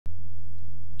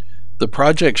The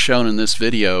project shown in this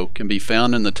video can be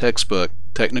found in the textbook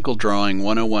Technical Drawing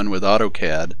 101 with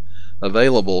AutoCAD,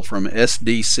 available from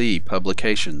SDC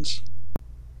Publications.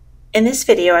 In this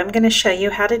video, I'm going to show you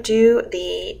how to do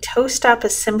the toe stop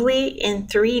assembly in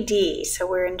 3D. So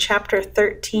we're in chapter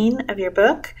 13 of your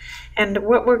book, and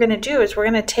what we're going to do is we're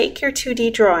going to take your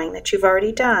 2D drawing that you've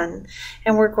already done,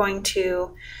 and we're going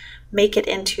to make it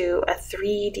into a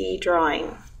 3D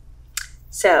drawing.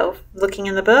 So looking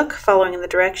in the book, following the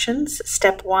directions,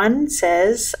 step 1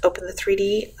 says open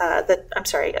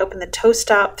the open the toe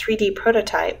stop 3D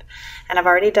prototype, and I've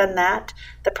already done that.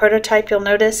 The prototype, you'll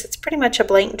notice it's pretty much a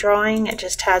blank drawing. It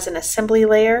just has an assembly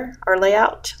layer or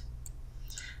layout,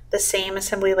 the same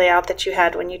assembly layout that you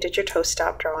had when you did your toe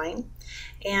stop drawing.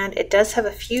 And it does have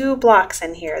a few blocks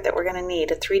in here that we're going to need: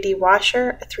 a 3D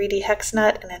washer, a 3D hex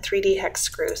nut, and a 3D hex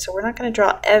screw. So we're not going to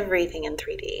draw everything in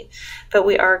 3D, but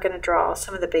we are going to draw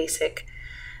some of the basic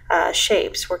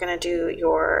shapes. We're going to do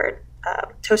your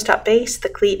toe stop base, the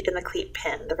cleat, and the cleat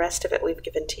pin. The rest of it we've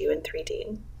given to you in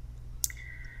 3D.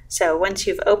 So once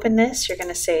you've opened this, you're going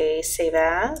to say Save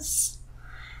As,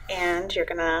 and you're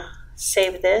going to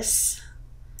save this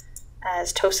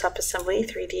as toe stop assembly.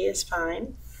 3D is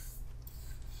fine.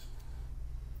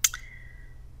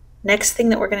 Next thing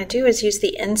that we're going to do is use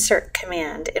the insert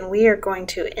command, and we are going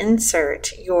to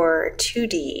insert your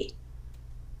 2D.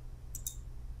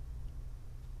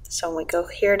 So when we go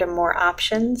here to more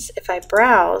options, if I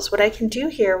browse, what I can do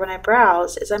here when I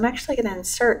browse is I'm actually going to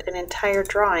insert an entire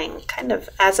drawing kind of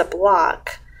as a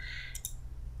block.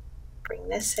 Bring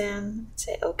this in,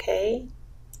 say OK,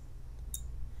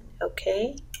 and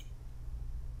OK.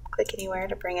 Click anywhere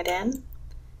to bring it in.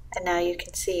 And now you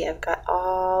can see I've got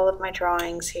all of my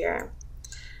drawings here.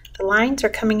 The lines are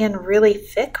coming in really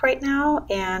thick right now,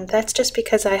 and that's just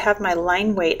because I have my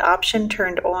line weight option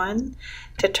turned on.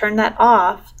 To turn that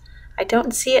off, I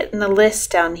don't see it in the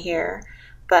list down here,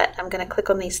 but I'm going to click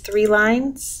on these 3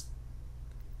 lines,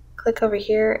 click over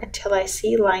here until I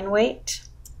see line weight,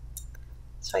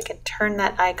 so I can turn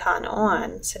that icon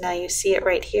on. So now you see it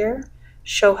right here.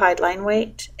 Show hide line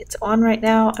weight. It's on right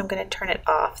now. I'm going to turn it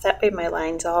off. That way my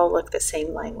lines all look the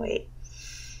same line weight.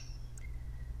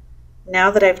 Now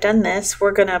that I've done this,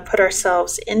 we're going to put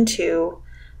ourselves into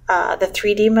the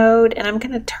 3D mode, and I'm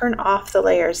going to turn off the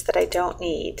layers that I don't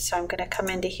need. So I'm going to come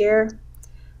into here.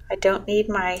 I don't need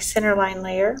my center line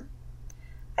layer.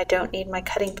 I don't need my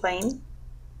cutting plane.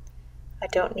 I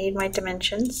don't need my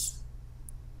dimensions.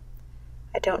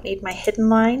 I don't need my hidden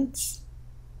lines.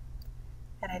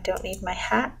 And I don't need my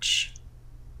hatch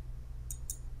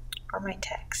or my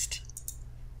text.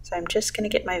 So I'm just going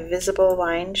to get my visible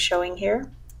line showing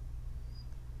here.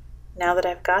 Now that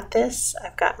I've got this,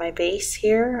 I've got my base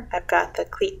here, I've got the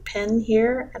cleat pin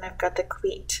here, and I've got the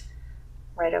cleat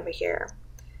right over here.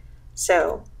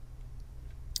 So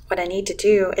what I need to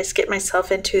do is get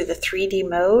myself into the 3D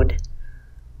mode.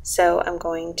 So I'm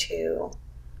going to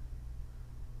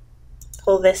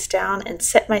pull this down and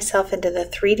set myself into the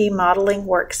 3D modeling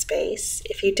workspace.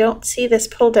 If you don't see this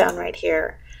pull down right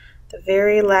here, the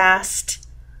very last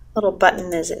little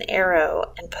button is an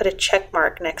arrow, and put a check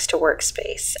mark next to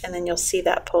workspace, and then you'll see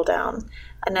that pull down.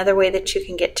 Another way that you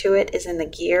can get to it is in the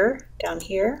gear down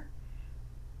here.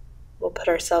 We'll put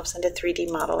ourselves into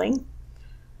 3D modeling.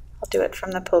 I'll do it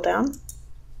from the pull down.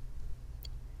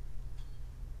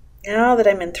 Now that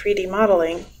I'm in 3D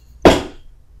modeling,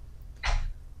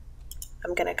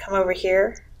 I'm going to come over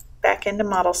here, back into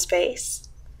model space,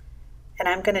 and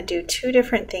I'm going to do 2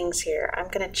 different things here. I'm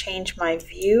going to change my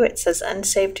view. It says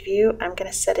unsaved view. I'm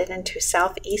going to set it into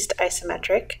southeast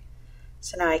isometric,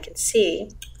 so now I can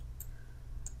see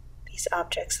these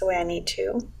objects the way I need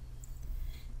to.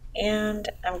 And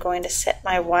I'm going to set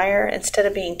my wire, instead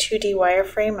of being 2D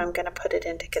wireframe, I'm going to put it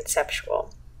into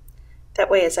conceptual. That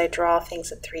way, as I draw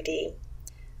things in 3D,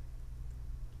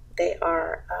 they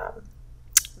are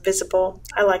visible.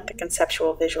 I like the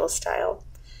conceptual visual style.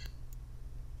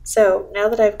 So now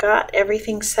that I've got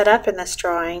everything set up in this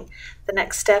drawing, the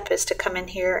next step is to come in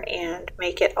here and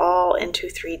make it all into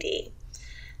 3D.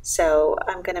 So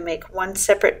I'm going to make one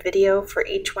separate video for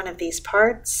each one of these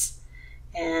parts,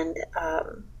 and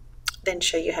then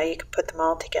show you how you can put them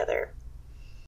all together.